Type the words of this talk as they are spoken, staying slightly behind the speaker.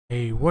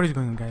Hey, what is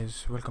going on,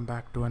 guys? Welcome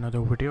back to another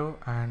video.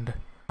 And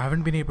I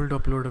haven't been able to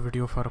upload a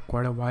video for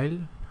quite a while.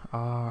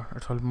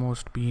 It's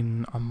almost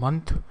been a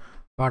month,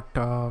 but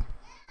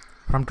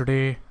from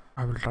today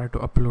I will try to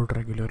upload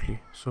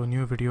regularly. So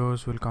new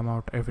videos will come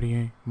out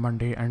every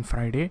Monday and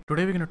Friday.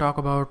 Today we're going to talk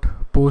about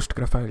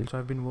Postgraphile. So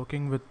I've been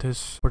working with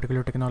this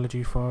particular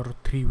technology for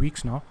 3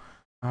 weeks now,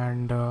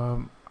 and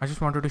I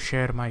just wanted to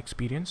share my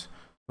experience.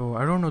 So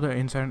I don't know the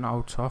ins and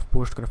outs of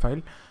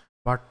Postgraphile,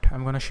 but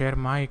I'm gonna share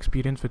my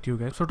experience with you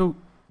guys. So to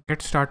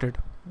get started,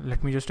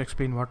 let me just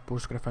explain what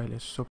Postgraphile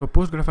is. So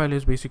Postgraphile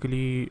is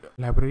basically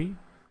a library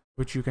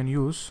which you can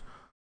use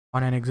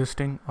on an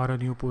existing or a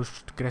new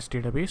Postgres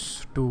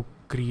database to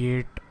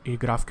create a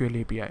GraphQL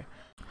API.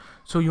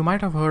 So you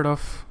might have heard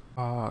of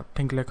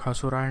things like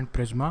Hasura and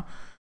Prisma.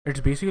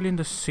 It's basically in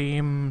the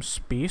same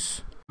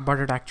space, but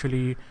it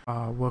actually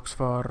works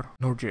for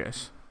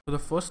Node.js. So the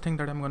first thing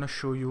that I'm gonna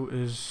show you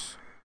is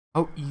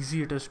how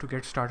easy it is to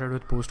get started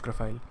with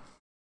Postgraphile.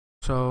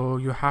 So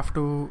you have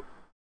to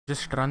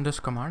just run this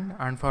command,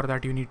 and for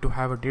that you need to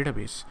have a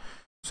database.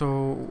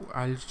 So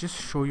I'll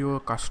just show you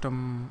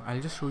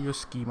a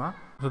schema.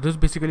 So this is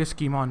basically a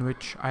schema on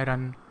which I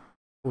run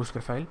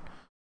Postgraphile.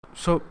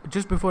 So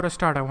just before I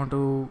start, I want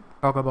to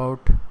talk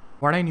about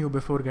what I knew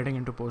before getting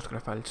into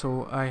Postgraphile.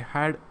 So I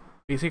had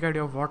basic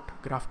idea of what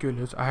GraphQL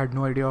is. I had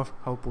no idea of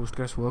how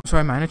Postgres works. So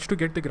I managed to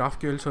get the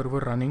GraphQL server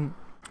running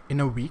in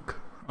a week.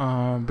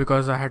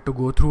 Because I had to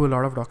go through a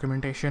lot of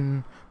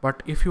documentation.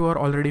 But if you are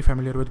already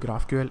familiar with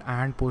GraphQL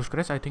and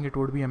Postgres, I think it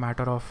would be a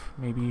matter of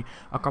maybe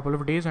a couple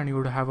of days and you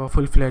would have a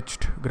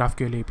full-fledged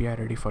GraphQL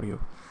API ready for you.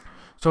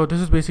 So this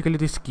is basically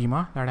the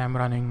schema that I'm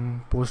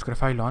running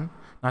Postgraphile on.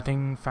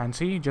 Nothing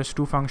fancy, just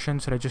two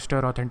functions,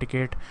 register,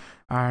 authenticate,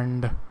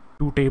 and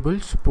two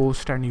tables,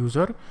 post and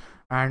user,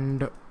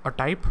 and a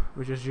type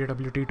which is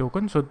JWT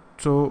token.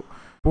 So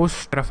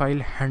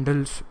Postgraphile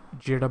handles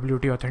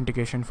JWT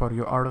authentication for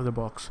you out of the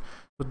box.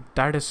 So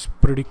that is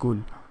pretty cool.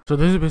 So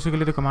this is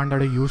basically the command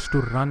that I use to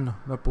run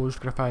the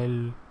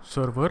Postgraphile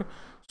server.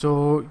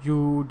 So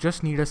you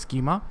just need a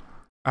schema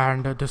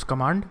and this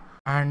command,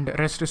 and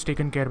rest is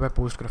taken care by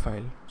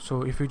Postgraphile.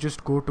 So if you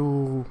just go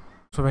to,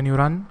 so when you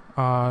run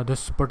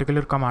this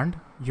particular command,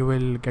 you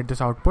will get this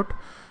output.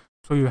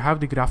 So you have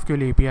the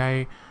GraphQL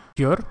API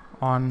here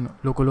on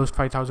localhost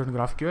 5000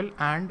 GraphQL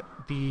and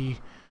the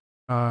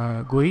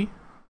GUI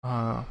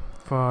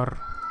for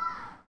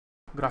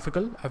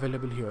graphical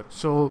available here.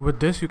 So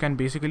with this you can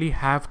basically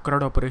have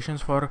CRUD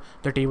operations for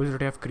the tables that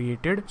you have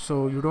created,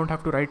 so you don't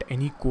have to write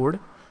any code,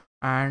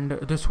 and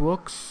this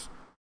works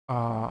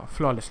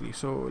flawlessly.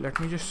 So let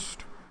me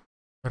just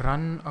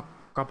run a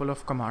couple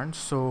of commands.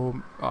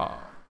 So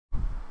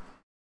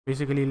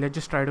basically let's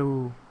just try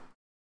to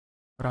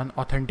run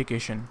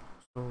authentication.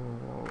 So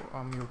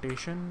a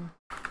mutation,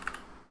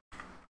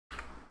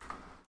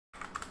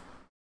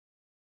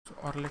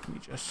 or let me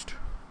just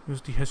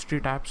use the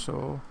history tab.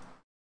 So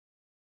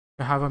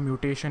I have a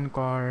mutation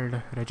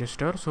called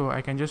register, so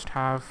I can just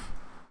have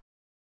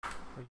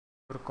a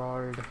user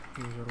called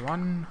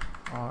user1,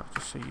 or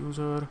just say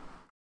user,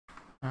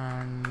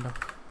 and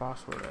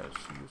password as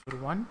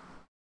user1,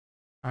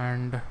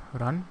 and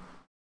run,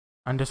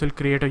 and this will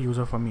create a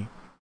user for me.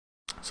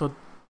 So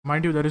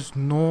mind you, there is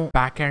no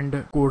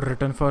backend code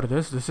written for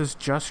this. This is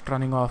just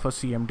running off a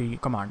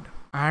cmd command.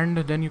 And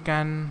then you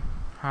can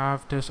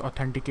have this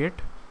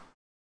authenticate,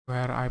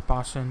 where I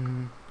pass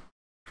in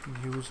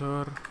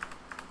user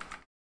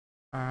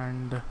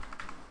and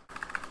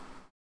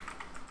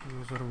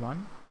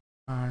user1,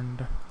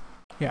 and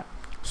yeah.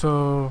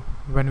 So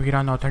when we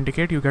run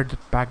authenticate, you get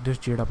back this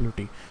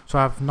JWT. So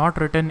I have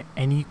not written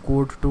any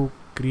code to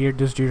create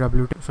this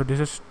JWT. So this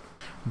is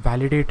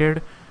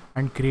validated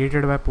and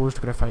created by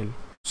Postgraphile.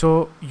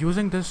 So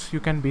using this,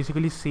 you can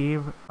basically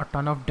save a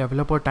ton of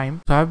developer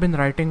time. So I've been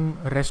writing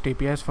REST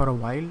APIs for a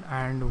while,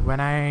 and when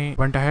I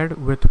went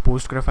ahead with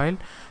Postgraphile,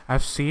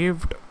 I've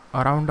saved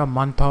around a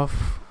month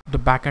of the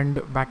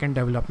backend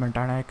development,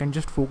 and I can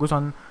just focus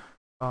on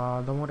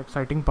the more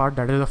exciting part,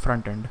 that is the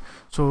front end.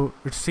 So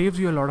it saves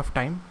you a lot of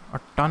time, a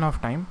ton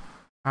of time,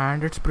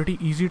 and it's pretty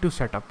easy to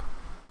set up.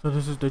 So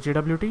this is the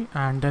JWT,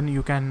 and then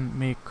you can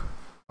make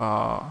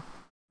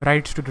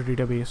writes to the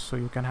database. So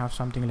you can have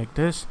something like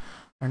this,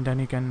 and then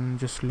you can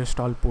just list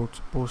all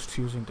posts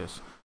using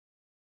this.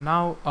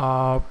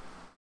 Now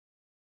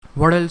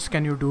what else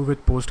can you do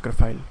with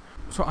Postgraphile?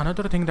 So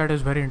another thing that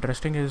is very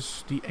interesting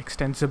is the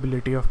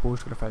extensibility of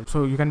Postgraphile.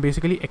 So you can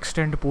basically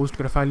extend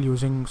Postgraphile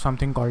using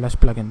something called as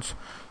plugins.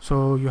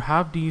 So you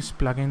have these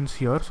plugins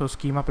here, so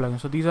schema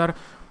plugins. So these are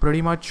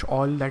pretty much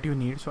all that you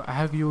need. So I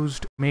have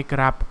used make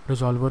wrap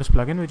resolvers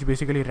plugin, which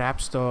basically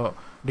wraps the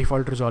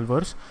default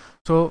resolvers.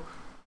 So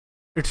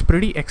it's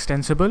pretty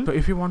extensible. So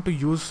if you want to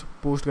use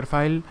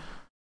Postgraphile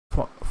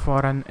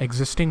for an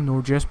existing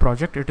Node.js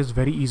project, it is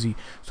very easy.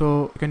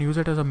 So you can use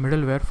it as a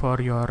middleware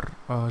for your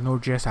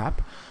Node.js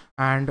app.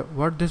 And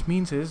what this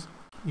means is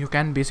you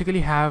can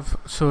basically have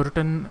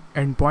certain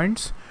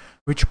endpoints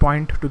which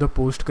point to the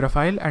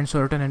Postgraphile and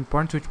certain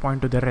endpoints which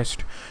point to the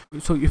REST.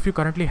 So if you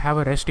currently have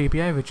a REST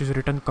API which is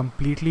written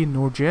completely in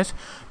Node.js,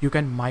 you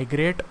can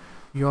migrate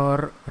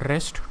your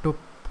REST to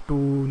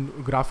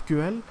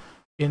GraphQL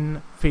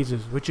in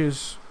phases, which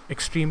is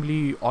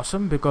extremely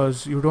awesome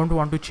because you don't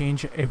want to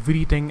change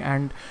everything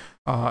and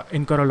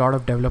incur a lot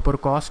of developer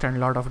cost and a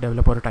lot of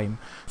developer time.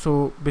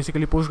 So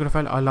basically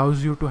Postgraphile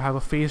allows you to have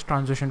a phase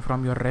transition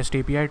from your REST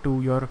API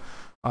to your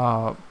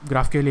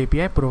GraphQL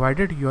API,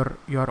 provided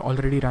you're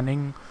already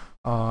running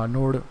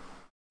Node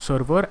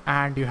server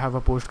and you have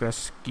a Postgres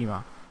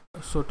schema.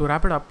 So to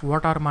wrap it up,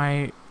 what are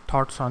my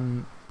thoughts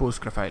on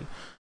Postgraphile?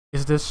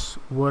 Is this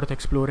worth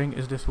exploring?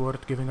 Is this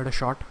worth giving it a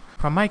shot?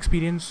 From my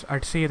experience,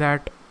 I'd say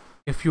that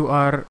if you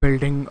are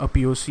building a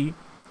POC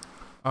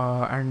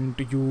and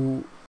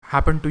you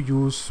happen to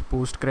use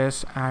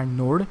Postgres and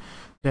Node,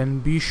 then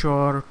be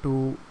sure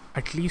to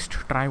at least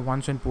try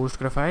once in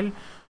Postgraphile.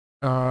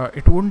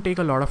 It wouldn't take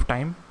a lot of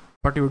time,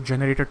 but it would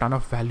generate a ton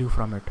of value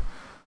from it.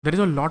 There is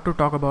a lot to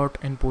talk about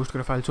in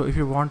Postgraphile, so if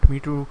you want me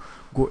to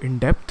go in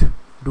depth,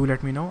 do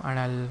let me know and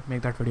I'll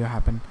make that video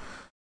happen.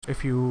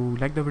 If you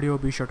like the video,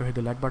 be sure to hit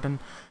the like button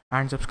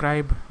and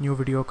subscribe. New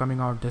video coming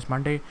out this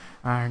Monday.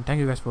 And thank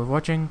you guys for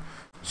watching.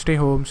 Stay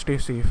home, stay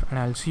safe, and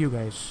I'll see you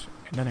guys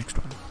in the next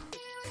one.